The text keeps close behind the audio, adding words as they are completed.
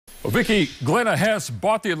Well, Vicki, Glenna Hess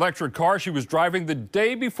bought the electric car she was driving the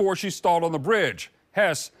day before she stalled on the bridge.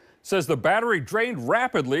 Hess says the battery drained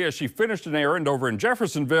rapidly as she finished an errand over in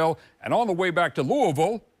Jeffersonville, and on the way back to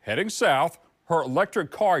Louisville, heading south, her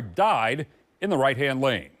electric car died in the right-hand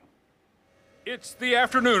lane. It's the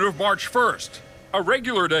afternoon of March 1st, a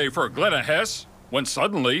regular day for Glenna Hess, when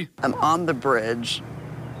suddenly I'm on the bridge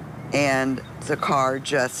and the car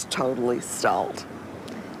just totally stalled,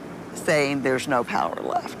 saying there's no power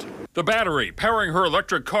left. the battery powering her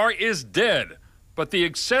electric car is dead, but the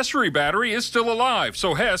accessory battery is still alive,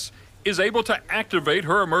 so Hess is able to activate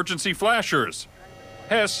her emergency flashers.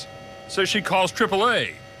 Hess says she calls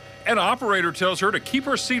AAA. An operator tells her to keep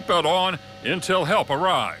her seatbelt on until help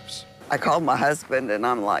arrives. I called my husband and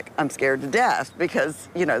I'm like, I'm scared to death because,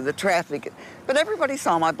 you know, the traffic. But everybody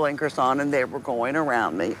saw my blinkers on and they were going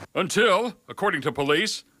around me. Until, according to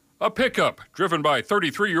police, a pickup driven by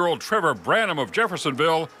 33-year-old Trevor Branham of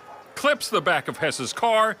Jeffersonville clips the back of Hess's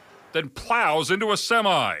car, then plows into a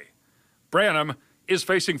semi. Branham is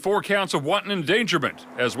facing 4 counts of wanton endangerment,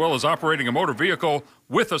 as well as operating a motor vehicle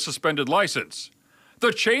with a suspended license.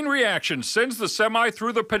 The chain reaction sends the semi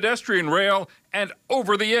through the pedestrian rail and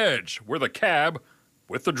over the edge, where the cab,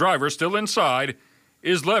 with the driver still inside,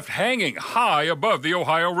 is left hanging high above the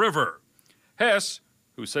Ohio River. Hess,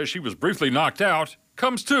 who says she was briefly knocked out,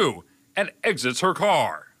 comes to and exits her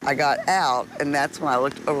car. I got out, and that's when I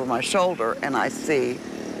looked over my shoulder and I see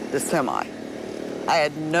the semi. I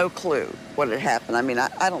had no clue what had happened. I mean,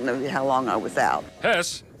 I don't know how long I was out.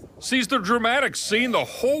 Hess sees the dramatic scene the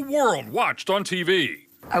whole world watched on TV.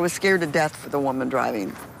 I was scared to death for the woman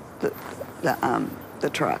driving the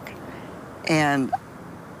truck. And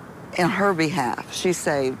in her behalf, she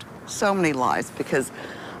saved so many lives because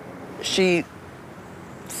she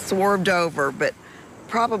swerved over, but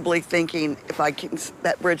probably thinking, if I can,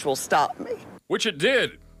 that bridge will stop me. Which it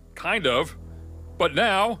did, kind of. But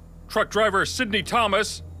now, truck driver Sydney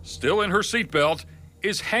Thomas, still in her seatbelt,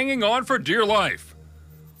 is hanging on for dear life.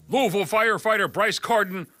 Louisville firefighter Bryce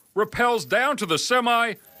Carden rappels down to the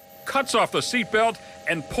semi, cuts off the seatbelt,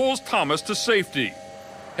 and pulls Thomas to safety.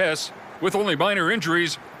 Hess, with only minor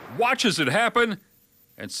injuries, watches it happen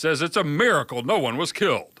and says it's a miracle no one was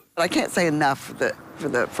killed. I can't say enough for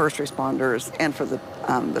the first responders and for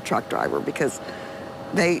the truck driver because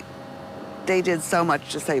they did so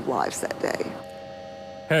much to save lives that day.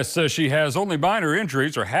 Hess says she has only minor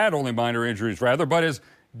injuries, or had only minor injuries rather, but is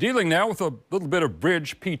dealing now with a little bit of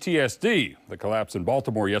bridge PTSD. The collapse in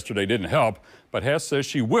Baltimore yesterday didn't help, but Hess says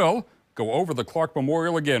she will go over the Clark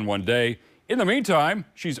Memorial again one day. In the meantime,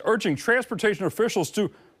 she's urging transportation officials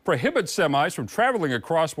to prohibit semis from traveling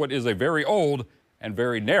across what is a very old and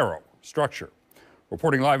very narrow structure.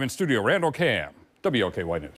 Reporting live in studio, Randall Cam, WOKY News.